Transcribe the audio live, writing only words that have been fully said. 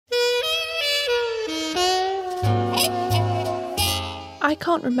I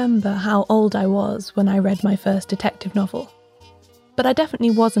can't remember how old I was when I read my first detective novel, but I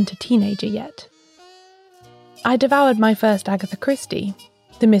definitely wasn't a teenager yet. I devoured my first Agatha Christie,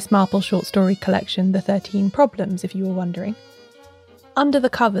 the Miss Marple short story collection The 13 Problems, if you were wondering, under the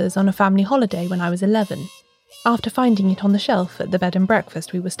covers on a family holiday when I was 11, after finding it on the shelf at the bed and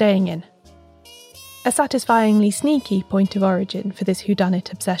breakfast we were staying in. A satisfyingly sneaky point of origin for this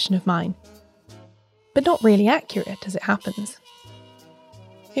whodunit obsession of mine, but not really accurate as it happens.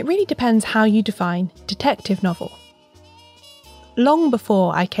 It really depends how you define detective novel. Long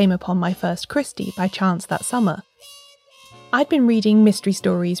before I came upon my first Christie by chance that summer, I'd been reading mystery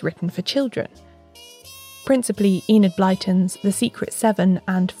stories written for children, principally Enid Blyton's The Secret Seven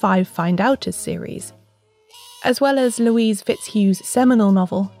and Five Find Outers series, as well as Louise Fitzhugh's seminal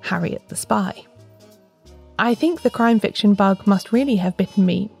novel Harriet the Spy. I think the crime fiction bug must really have bitten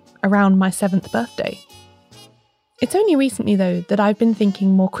me around my 7th birthday. It's only recently, though, that I've been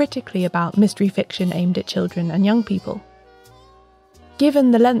thinking more critically about mystery fiction aimed at children and young people. Given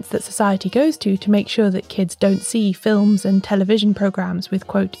the lengths that society goes to make sure that kids don't see films and television programmes with,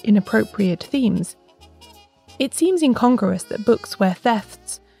 quote, inappropriate themes, it seems incongruous that books where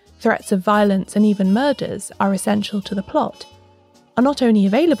thefts, threats of violence and even murders are essential to the plot are not only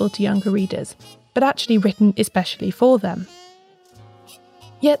available to younger readers, but actually written especially for them.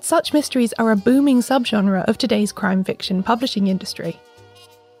 Yet such mysteries are a booming subgenre of today's crime fiction publishing industry.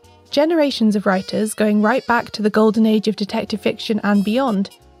 Generations of writers, going right back to the golden age of detective fiction and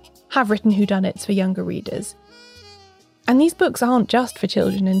beyond, have written whodunits for younger readers. And these books aren't just for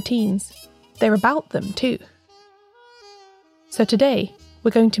children and teens, they're about them too. So today,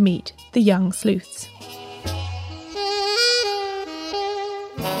 we're going to meet the young sleuths.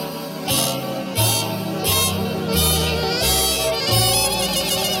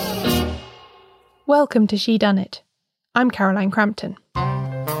 Welcome to She Done It. I'm Caroline Crampton.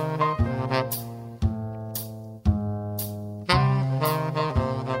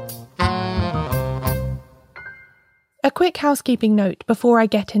 A quick housekeeping note before I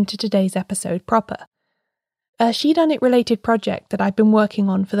get into today's episode proper. A She Done It related project that I've been working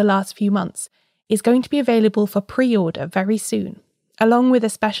on for the last few months is going to be available for pre-order very soon, along with a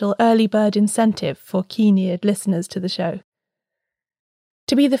special early bird incentive for keen-eared listeners to the show.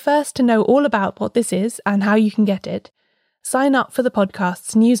 To be the first to know all about what this is and how you can get it, sign up for the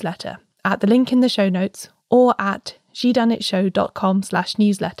podcast's newsletter at the link in the show notes or at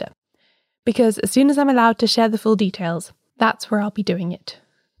shedoneit.com/newsletter. Because as soon as I'm allowed to share the full details, that's where I'll be doing it.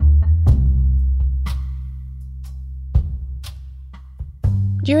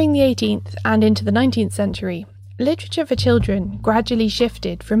 During the 18th and into the 19th century, literature for children gradually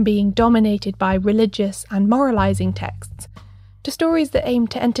shifted from being dominated by religious and moralising texts to stories that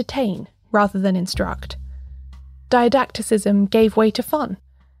aimed to entertain rather than instruct. Didacticism gave way to fun,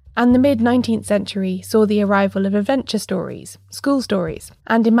 and the mid-19th century saw the arrival of adventure stories, school stories,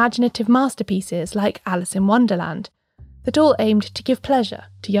 and imaginative masterpieces like Alice in Wonderland, that all aimed to give pleasure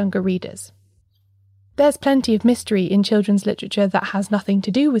to younger readers. There's plenty of mystery in children's literature that has nothing to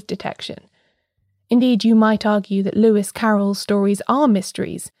do with detection. Indeed, you might argue that Lewis Carroll's stories are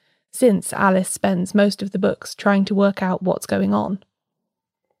mysteries, since Alice spends most of the books trying to work out what's going on.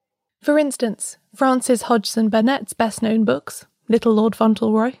 For instance, Frances Hodgson Burnett's best-known books, Little Lord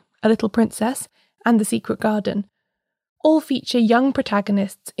Fauntleroy, A Little Princess, and The Secret Garden, all feature young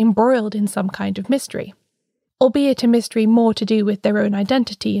protagonists embroiled in some kind of mystery, albeit a mystery more to do with their own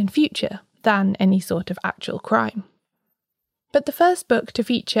identity and future than any sort of actual crime. But the first book to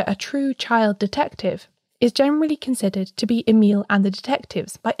feature a true child detective is generally considered to be Emil and the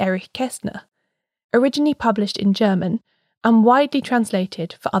Detectives by Erich Kästner, originally published in German and widely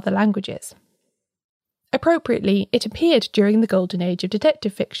translated for other languages. Appropriately, it appeared during the golden age of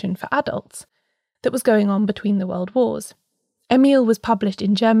detective fiction for adults that was going on between the world wars. Emil was published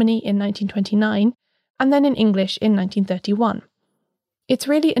in Germany in 1929 and then in English in 1931. It's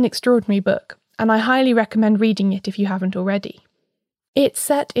really an extraordinary book, and I highly recommend reading it if you haven't already. It's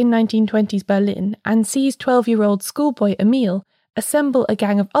set in 1920s Berlin and sees 12-year-old schoolboy Emil assemble a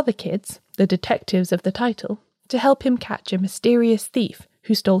gang of other kids, the detectives of the title, to help him catch a mysterious thief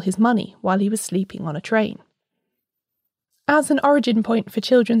who stole his money while he was sleeping on a train. As an origin point for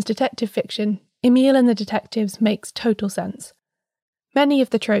children's detective fiction, Emil and the Detectives makes total sense. Many of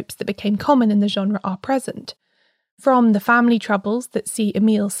the tropes that became common in the genre are present, from the family troubles that see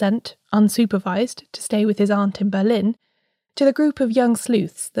Emil sent, unsupervised, to stay with his aunt in Berlin, to the group of young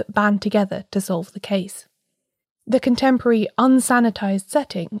sleuths that band together to solve the case. The contemporary, unsanitized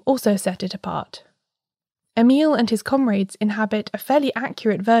setting also set it apart. Emil and his comrades inhabit a fairly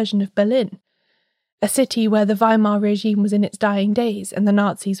accurate version of Berlin, a city where the Weimar regime was in its dying days and the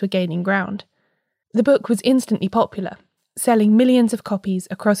Nazis were gaining ground. The book was instantly popular, selling millions of copies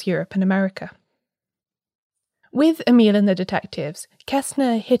across Europe and America. With Emil and the Detectives,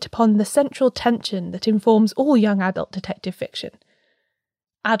 Kestner hit upon the central tension that informs all young adult detective fiction.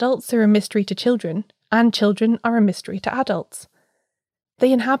 Adults are a mystery to children, and children are a mystery to adults.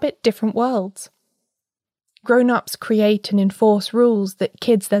 They inhabit different worlds. Grown-ups create and enforce rules that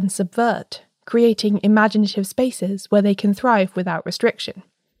kids then subvert, creating imaginative spaces where they can thrive without restriction.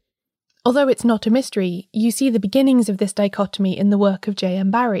 Although it's not a mystery, you see the beginnings of this dichotomy in the work of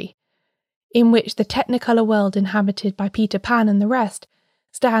J.M. Barrie, in which the Technicolor world inhabited by Peter Pan and the rest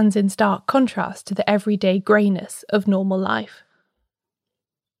stands in stark contrast to the everyday greyness of normal life.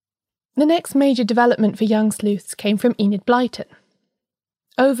 The next major development for young sleuths came from Enid Blyton.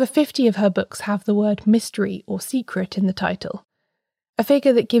 Over 50 of her books have the word mystery or secret in the title, a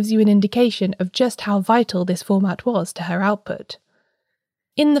figure that gives you an indication of just how vital this format was to her output.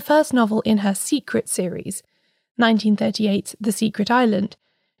 In the first novel in her Secret series, 1938's The Secret Island,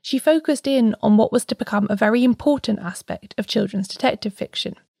 she focused in on what was to become a very important aspect of children's detective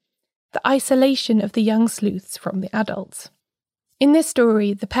fiction, the isolation of the young sleuths from the adults. In this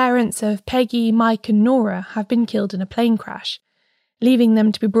story, the parents of Peggy, Mike and Nora have been killed in a plane crash, leaving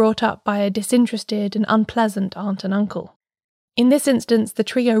them to be brought up by a disinterested and unpleasant aunt and uncle. In this instance, the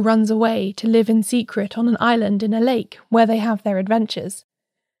trio runs away to live in secret on an island in a lake where they have their adventures.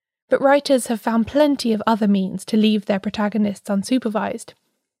 But writers have found plenty of other means to leave their protagonists unsupervised.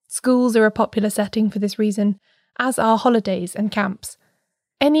 Schools are a popular setting for this reason, as are holidays and camps.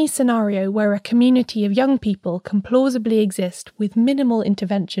 Any scenario where a community of young people can plausibly exist with minimal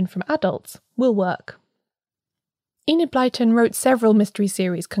intervention from adults will work. Enid Blyton wrote several mystery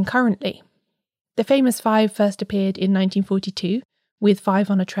series concurrently. The Famous Five first appeared in 1942, with Five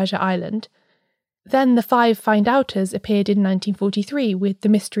on a Treasure Island. Then The Five Find Outers appeared in 1943 with The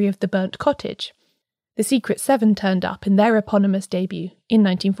Mystery of the Burnt Cottage. The Secret Seven turned up in their eponymous debut in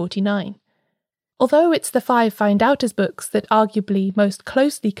 1949. Although it's the Five Find Outers books that arguably most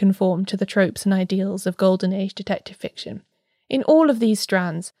closely conform to the tropes and ideals of Golden Age detective fiction, in all of these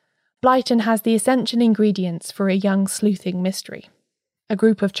strands, Blyton has the essential ingredients for a young sleuthing mystery. A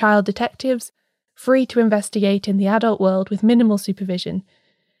group of child detectives, free to investigate in the adult world with minimal supervision,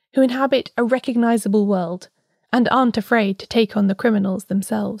 who inhabit a recognisable world and aren't afraid to take on the criminals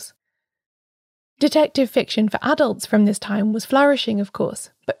themselves. Detective fiction for adults from this time was flourishing, of course,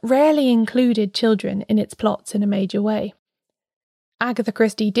 but rarely included children in its plots in a major way. Agatha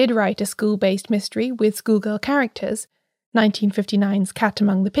Christie did write a school-based mystery with schoolgirl characters, 1959's Cat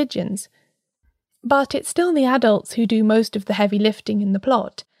Among the Pigeons, but it's still the adults who do most of the heavy lifting in the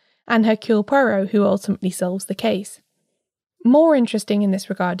plot, and Hercule Poirot who ultimately solves the case. More interesting in this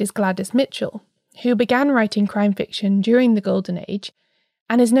regard is Gladys Mitchell, who began writing crime fiction during the Golden Age,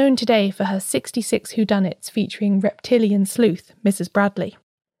 and is known today for her 66 whodunits featuring reptilian sleuth Mrs. Bradley.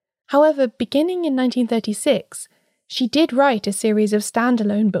 However, beginning in 1936, she did write a series of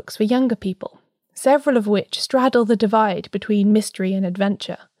standalone books for younger people, several of which straddle the divide between mystery and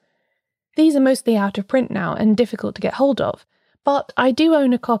adventure. These are mostly out of print now and difficult to get hold of, but I do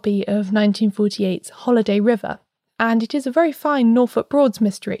own a copy of 1948's Holiday River, and it is a very fine Norfolk Broads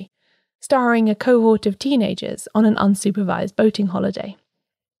mystery, starring a cohort of teenagers on an unsupervised boating holiday.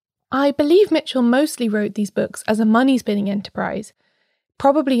 I believe Mitchell mostly wrote these books as a money-spinning enterprise,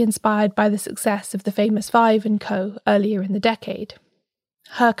 probably inspired by the success of The Famous Five and Co. earlier in the decade.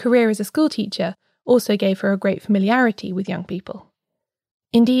 Her career as a schoolteacher also gave her a great familiarity with young people.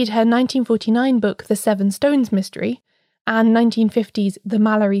 Indeed, her 1949 book The Seven Stones Mystery and 1950's The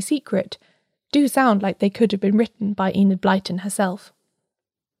Mallory Secret do sound like they could have been written by Enid Blyton herself.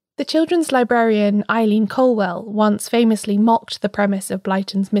 The children's librarian Eileen Colwell once famously mocked the premise of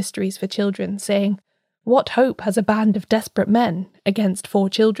Blyton's mysteries for children, saying, "What hope has a band of desperate men against 4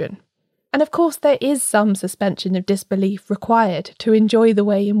 children?" And of course there is some suspension of disbelief required to enjoy the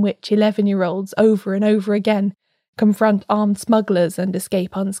way in which 11-year-olds over and over again confront armed smugglers and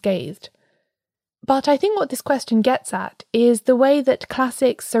escape unscathed. But I think what this question gets at is the way that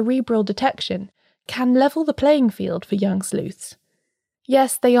classic cerebral detection can level the playing field for young sleuths.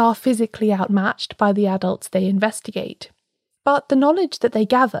 Yes, they are physically outmatched by the adults they investigate, but the knowledge that they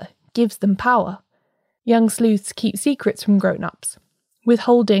gather gives them power. Young sleuths keep secrets from grown-ups,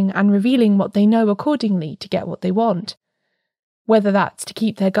 withholding and revealing what they know accordingly to get what they want, whether that's to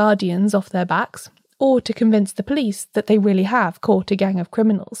keep their guardians off their backs or to convince the police that they really have caught a gang of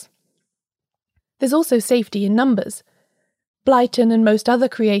criminals. There's also safety in numbers. Blyton and most other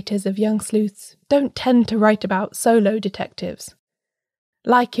creators of young sleuths don't tend to write about solo detectives.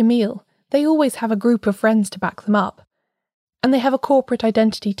 Like Emil, they always have a group of friends to back them up, and they have a corporate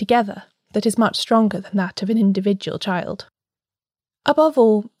identity together that is much stronger than that of an individual child. Above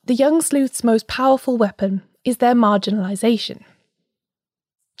all, the young sleuth's most powerful weapon is their marginalisation.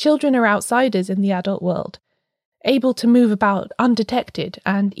 Children are outsiders in the adult world, able to move about undetected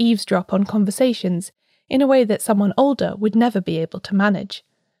and eavesdrop on conversations in a way that someone older would never be able to manage.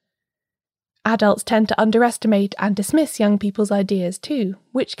 Adults tend to underestimate and dismiss young people's ideas too,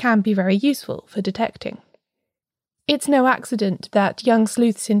 which can be very useful for detecting. It's no accident that young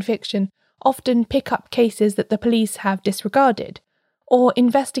sleuths in fiction often pick up cases that the police have disregarded, or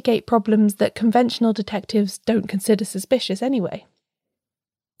investigate problems that conventional detectives don't consider suspicious anyway.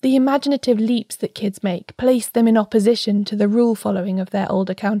 The imaginative leaps that kids make place them in opposition to the rule-following of their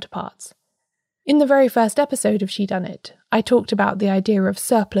older counterparts. In the very first episode of She Done It, I talked about the idea of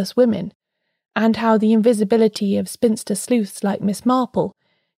surplus women, and how the invisibility of spinster sleuths like Miss Marple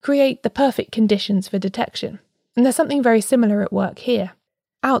create the perfect conditions for detection. And there's something very similar at work here.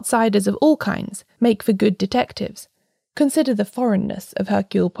 Outsiders of all kinds make for good detectives. Consider the foreignness of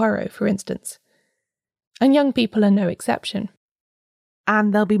Hercule Poirot, for instance. And young people are no exception.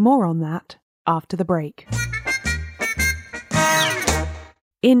 And there'll be more on that after the break.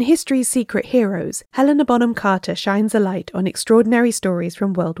 In History's Secret Heroes, Helena Bonham Carter shines a light on extraordinary stories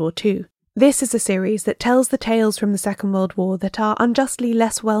from World War II. This is a series that tells the tales from the Second World War that are unjustly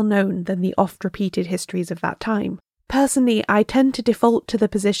less well known than the oft-repeated histories of that time. Personally, I tend to default to the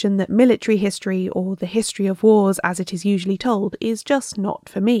position that military history, or the history of wars as it is usually told, is just not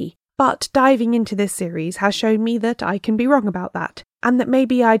for me. But diving into this series has shown me that I can be wrong about that, and that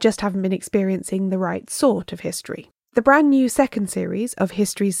maybe I just haven't been experiencing the right sort of history. The brand new second series of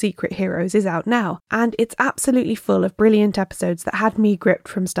History's Secret Heroes is out now, and it's absolutely full of brilliant episodes that had me gripped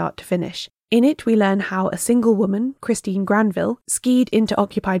from start to finish. In it, we learn how a single woman, Christine Granville, skied into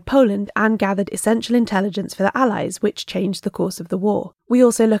occupied Poland and gathered essential intelligence for the Allies, which changed the course of the war. We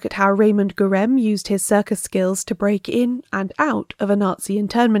also look at how Raymond Gurem used his circus skills to break in and out of a Nazi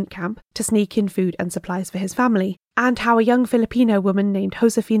internment camp to sneak in food and supplies for his family, and how a young Filipino woman named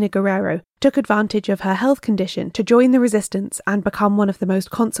Josefina Guerrero took advantage of her health condition to join the resistance and become one of the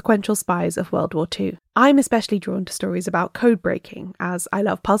most consequential spies of World War II. I'm especially drawn to stories about code breaking, as I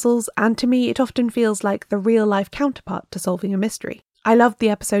love puzzles, and to me it often feels like the real-life counterpart to solving a mystery. I loved the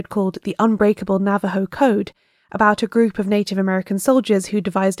episode called The Unbreakable Navajo Code, about a group of Native American soldiers who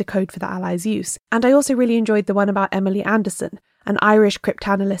devised a code for the Allies' use. And I also really enjoyed the one about Emily Anderson, an Irish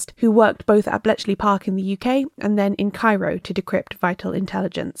cryptanalyst who worked both at Bletchley Park in the UK and then in Cairo to decrypt vital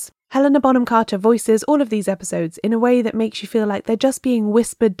intelligence. Helena Bonham Carter voices all of these episodes in a way that makes you feel like they're just being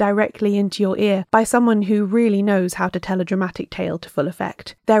whispered directly into your ear by someone who really knows how to tell a dramatic tale to full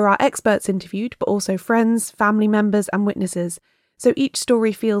effect. There are experts interviewed, but also friends, family members and witnesses, so each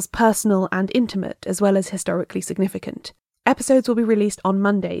story feels personal and intimate as well as historically significant. Episodes will be released on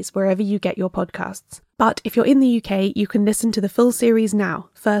Mondays wherever you get your podcasts. But if you're in the UK, you can listen to the full series now,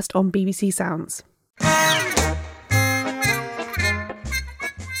 first on BBC Sounds.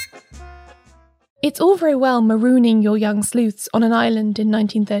 It's all very well marooning your young sleuths on an island in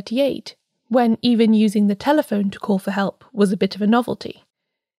 1938, when even using the telephone to call for help was a bit of a novelty.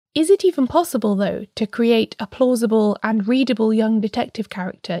 Is it even possible, though, to create a plausible and readable young detective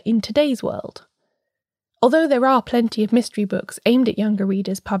character in today's world? Although there are plenty of mystery books aimed at younger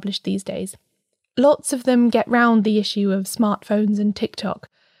readers published these days, lots of them get round the issue of smartphones and TikTok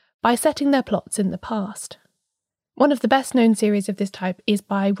by setting their plots in the past. One of the best-known series of this type is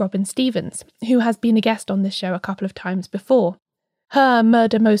by Robin Stevens, who has been a guest on this show a couple of times before. Her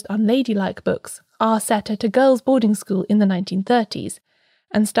Murder Most Unladylike books are set at a girls' boarding school in the 1930s,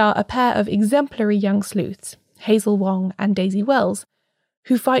 and star a pair of exemplary young sleuths, Hazel Wong and Daisy Wells,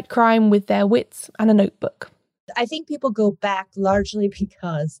 who fight crime with their wits and a notebook. I think people go back largely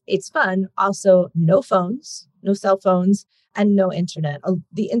because it's fun. Also, no phones, no cell phones, and no internet.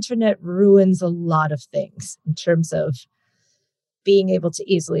 The internet ruins a lot of things in terms of being able to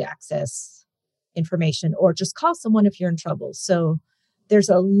easily access information or just call someone if you're in trouble. So there's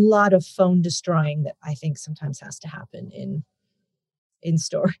a lot of phone destroying that I think sometimes has to happen in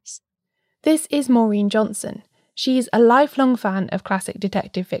stories. This is Maureen Johnson. She's a lifelong fan of classic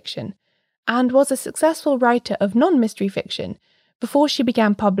detective fiction and was a successful writer of non-mystery fiction before she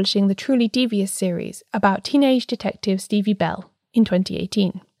began publishing the Truly Devious series about teenage detective Stevie Bell in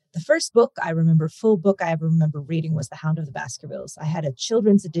 2018. The first full book I ever remember reading was The Hound of the Baskervilles. I had a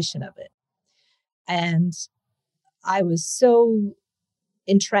children's edition of it. And I was so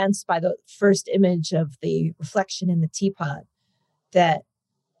entranced by the first image of the reflection in the teapot that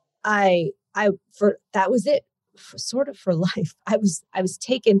that was it. sort of for life. I was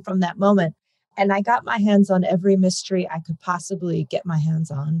taken from that moment, and I got my hands on every mystery I could possibly get my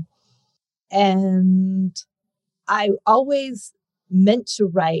hands on. And I always meant to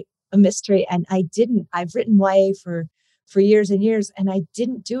write a mystery, and I didn't. I've written YA for years and years, and I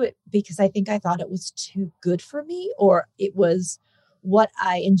didn't do it because I think I thought it was too good for me, or it was what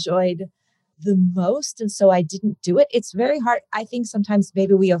I enjoyed the most. And so I didn't do it. It's very hard. I think sometimes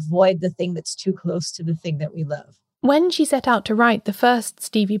maybe we avoid the thing that's too close to the thing that we love. When she set out to write the first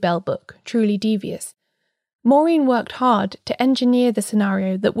Stevie Bell book, Truly Devious, Maureen worked hard to engineer the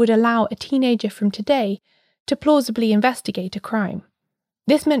scenario that would allow a teenager from today to plausibly investigate a crime.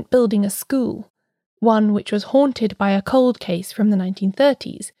 This meant building a school, one which was haunted by a cold case from the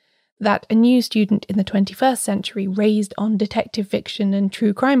 1930s that a new student in the 21st century raised on detective fiction and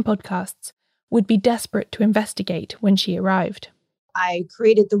true crime podcasts would be desperate to investigate when she arrived. I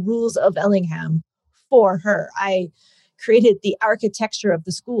created the rules of Ellingham for her. I created the architecture of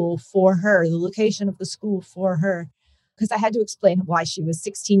the school for her, the location of the school for her, because I had to explain why she was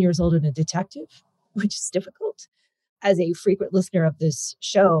 16 years old and a detective, which is difficult. As a frequent listener of this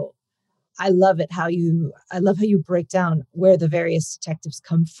show, I love how you break down where the various detectives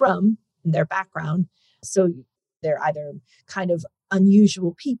come from and their background. So they're either kind of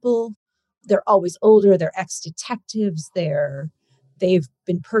unusual people, they're always older, they're ex-detectives, they've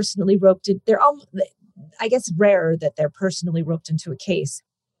been personally roped in. They're all, I guess, rarer that they're personally roped into a case.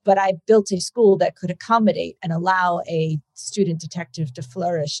 But I built a school that could accommodate and allow a student detective to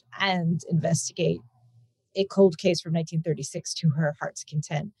flourish and investigate a cold case from 1936 to her heart's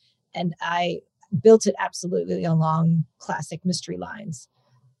content. And I built it absolutely along classic mystery lines.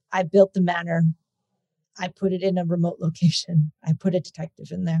 I built the manor. I put it in a remote location. I put a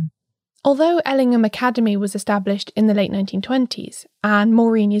detective in there. Although Ellingham Academy was established in the late 1920s, and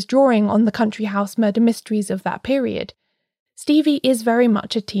Maureen is drawing on the country house murder mysteries of that period, Stevie is very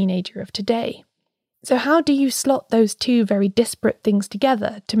much a teenager of today. So how do you slot those two very disparate things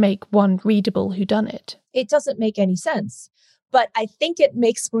together to make one readable whodunit? It doesn't make any sense. But I think it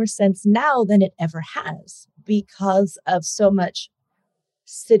makes more sense now than it ever has because of so much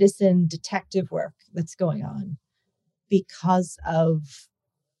citizen detective work that's going on, because of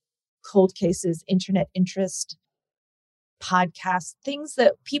cold cases, internet interest, podcasts, things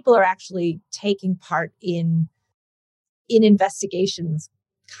that people are actually taking part in investigations,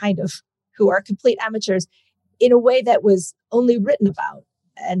 kind of, who are complete amateurs in a way that was only written about,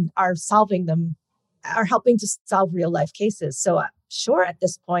 and are solving them, are helping to solve real life cases. So sure, at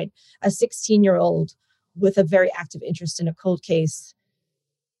this point, a 16-year-old with a very active interest in a cold case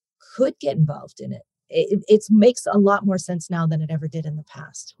could get involved in it. It makes a lot more sense now than it ever did in the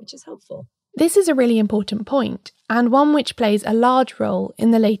past, which is helpful. This is a really important point, and one which plays a large role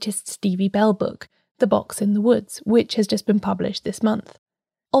in the latest Stevie Bell book, The Box in the Woods, which has just been published this month.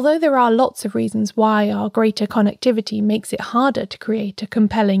 Although there are lots of reasons why our greater connectivity makes it harder to create a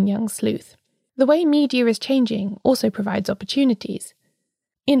compelling young sleuth, the way media is changing also provides opportunities.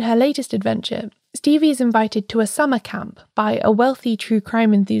 In her latest adventure, Stevie is invited to a summer camp by a wealthy true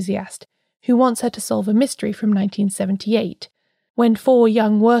crime enthusiast who wants her to solve a mystery from 1978, when 4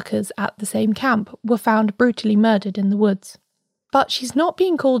 young workers at the same camp were found brutally murdered in the woods. But she's not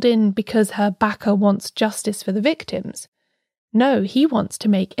being called in because her backer wants justice for the victims. No, he wants to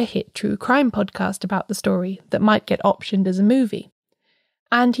make a hit true crime podcast about the story that might get optioned as a movie.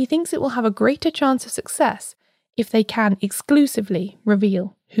 And he thinks it will have a greater chance of success if they can exclusively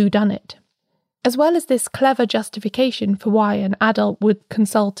reveal whodunit. As well as this clever justification for why an adult would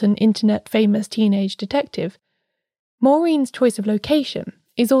consult an internet-famous teenage detective, Maureen's choice of location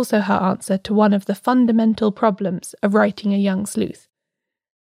is also her answer to one of the fundamental problems of writing a young sleuth.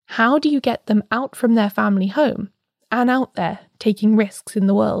 How do you get them out from their family home and out there taking risks in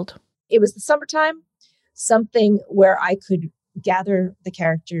the world? It was the summertime, something where I could gather the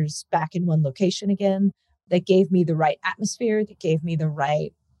characters back in one location again, that gave me the right atmosphere, that gave me the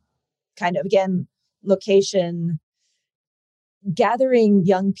right kind of, again, location. Gathering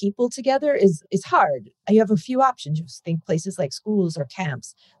young people together is hard. You have a few options. You think places like schools or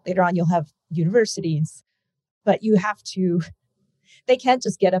camps. Later on, you'll have universities, but you have to, they can't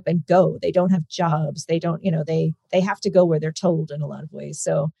just get up and go. They don't have jobs. They don't, they have to go where they're told in a lot of ways.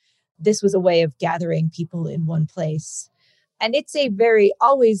 So this was a way of gathering people in one place. And it's a very,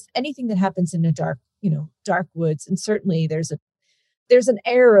 always, anything that happens in a dark woods. And certainly there's an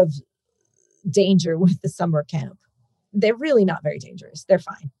air of danger with the summer camp. They're really not very dangerous. They're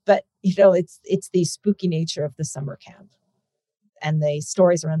fine. But, it's the spooky nature of the summer camp and the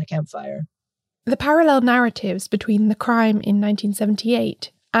stories around the campfire. The parallel narratives between the crime in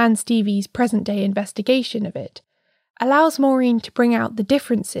 1978 and Stevie's present-day investigation of it, allows Maureen to bring out the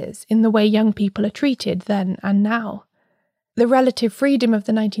differences in the way young people are treated then and now. The relative freedom of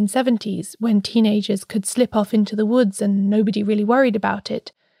the 1970s, when teenagers could slip off into the woods and nobody really worried about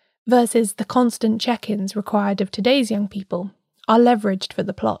it, versus the constant check-ins required of today's young people, are leveraged for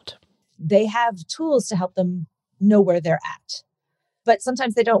the plot. They have tools to help them know where they're at, but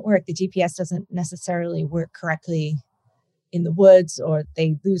sometimes they don't work. The GPS doesn't necessarily work correctly in the woods, or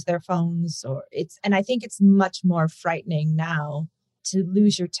they lose their phones, and I think it's much more frightening now to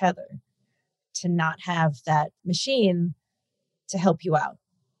lose your tether, to not have that machine to help you out,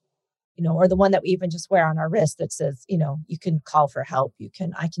 or the one that we even just wear on our wrist that says, you can call for help.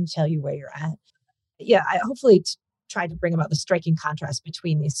 I can tell you where you're at. Yeah, I hopefully try to bring about the striking contrast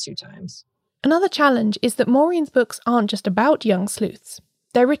between these two times. Another challenge is that Maureen's books aren't just about young sleuths.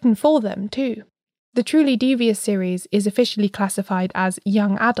 They're written for them too. The Truly Devious series is officially classified as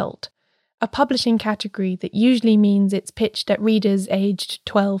young adult, a publishing category that usually means it's pitched at readers aged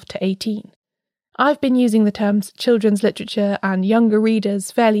 12 to 18. I've been using the terms children's literature and younger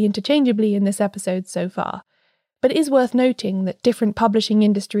readers fairly interchangeably in this episode so far, but it is worth noting that different publishing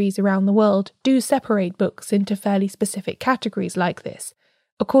industries around the world do separate books into fairly specific categories like this,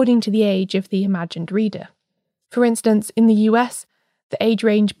 according to the age of the imagined reader. For instance, in the US, the age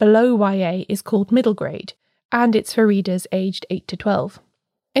range below YA is called middle grade, and it's for readers aged 8 to 12.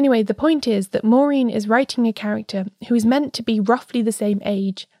 Anyway, the point is that Maureen is writing a character who is meant to be roughly the same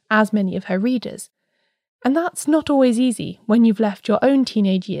age as many of her readers. And that's not always easy when you've left your own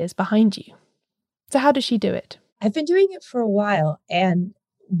teenage years behind you. So how does she do it? I've been doing it for a while, and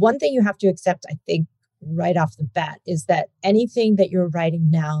one thing you have to accept, I think, right off the bat, is that anything that you're writing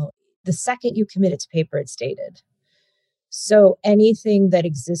now, the second you commit it to paper, it's dated. So anything that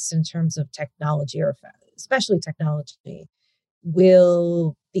exists in terms of technology, or especially technology,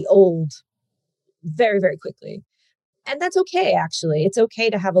 will be old very, very quickly. And that's okay, actually. It's okay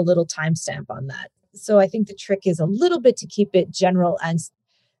to have a little timestamp on that. So I think the trick is a little bit to keep it general, and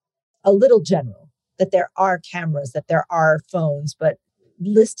a little general, that there are cameras, that there are phones, but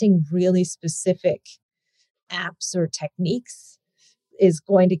listing really specific apps or techniques is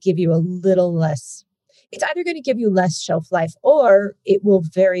going to give you a little less. It's either going to give you less shelf life, or it will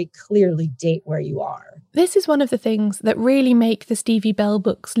very clearly date where you are. This is one of the things that really make the Stevie Bell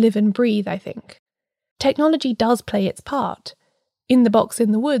books live and breathe, I think. Technology does play its part. In The Box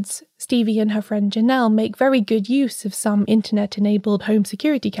in the Woods, Stevie and her friend Janelle make very good use of some internet-enabled home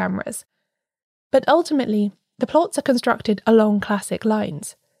security cameras. But ultimately, the plots are constructed along classic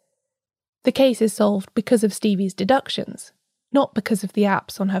lines. The case is solved because of Stevie's deductions, not because of the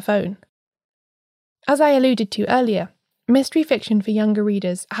apps on her phone. As I alluded to earlier, mystery fiction for younger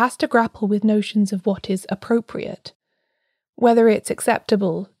readers has to grapple with notions of what is appropriate. Whether it's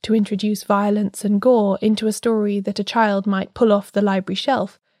acceptable to introduce violence and gore into a story that a child might pull off the library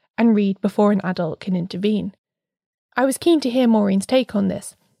shelf and read before an adult can intervene. I was keen to hear Maureen's take on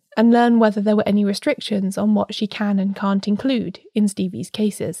this, and learn whether there were any restrictions on what she can and can't include in Stevie's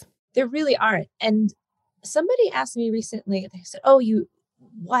cases. There really aren't. And somebody asked me recently, they said,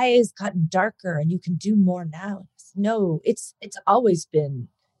 why has it gotten darker and you can do more now? No, it's always been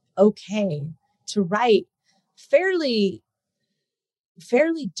okay to write fairly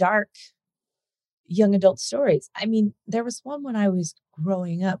dark young adult stories. I mean, there was one when I was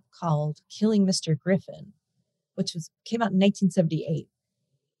growing up called Killing Mr. Griffin, which came out in 1978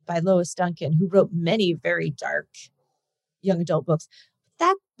 by Lois Duncan, who wrote many very dark young adult books.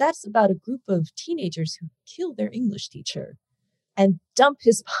 That's about a group of teenagers who kill their English teacher and dump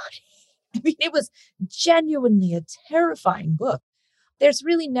his body. I mean, it was genuinely a terrifying book. There's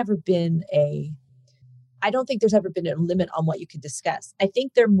really never been I don't think there's ever been a limit on what you can discuss. I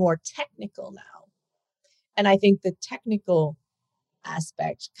think they're more technical now. And I think the technical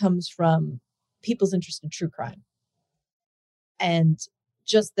aspect comes from people's interest in true crime. And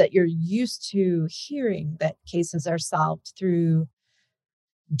just that you're used to hearing that cases are solved through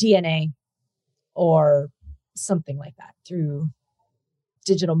DNA or something like that, through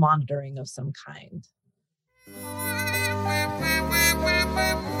digital monitoring of some kind.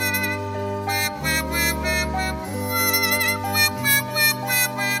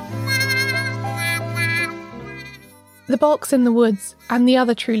 The Box in the Woods and the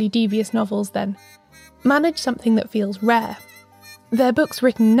other Truly Devious novels, then, manage something that feels rare. They're books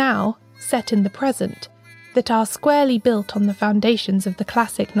written now, set in the present, that are squarely built on the foundations of the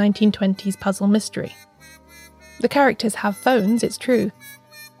classic 1920s puzzle mystery. The characters have phones, it's true,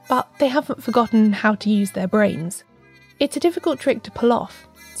 but they haven't forgotten how to use their brains. It's a difficult trick to pull off,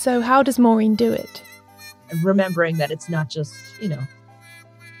 so how does Maureen do it? Remembering that it's not just,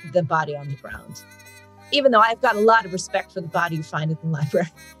 the body on the ground. Even though I've got a lot of respect for the body you find in the library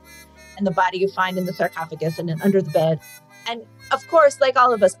and the body you find in the sarcophagus and then under the bed. And of course, like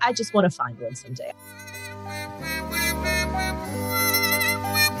all of us, I just want to find one someday.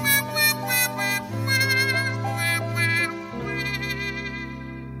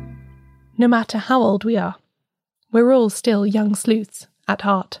 No matter how old we are, we're all still young sleuths at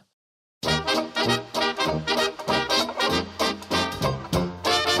heart.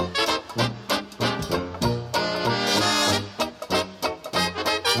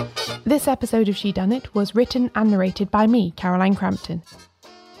 This episode of Shedunnit was written and narrated by me, Caroline Crampton.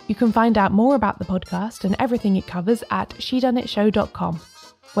 You can find out more about the podcast and everything it covers at shedunnitshow.com,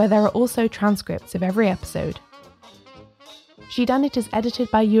 where there are also transcripts of every episode. Shedunnit is edited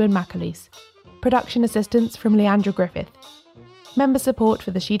by Ewan McAleese. Production assistance from Leandra Griffith. Member support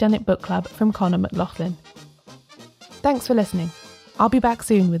for the Shedunnit Book Club from Connor McLaughlin. Thanks for listening. I'll be back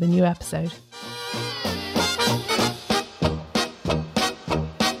soon with a new episode.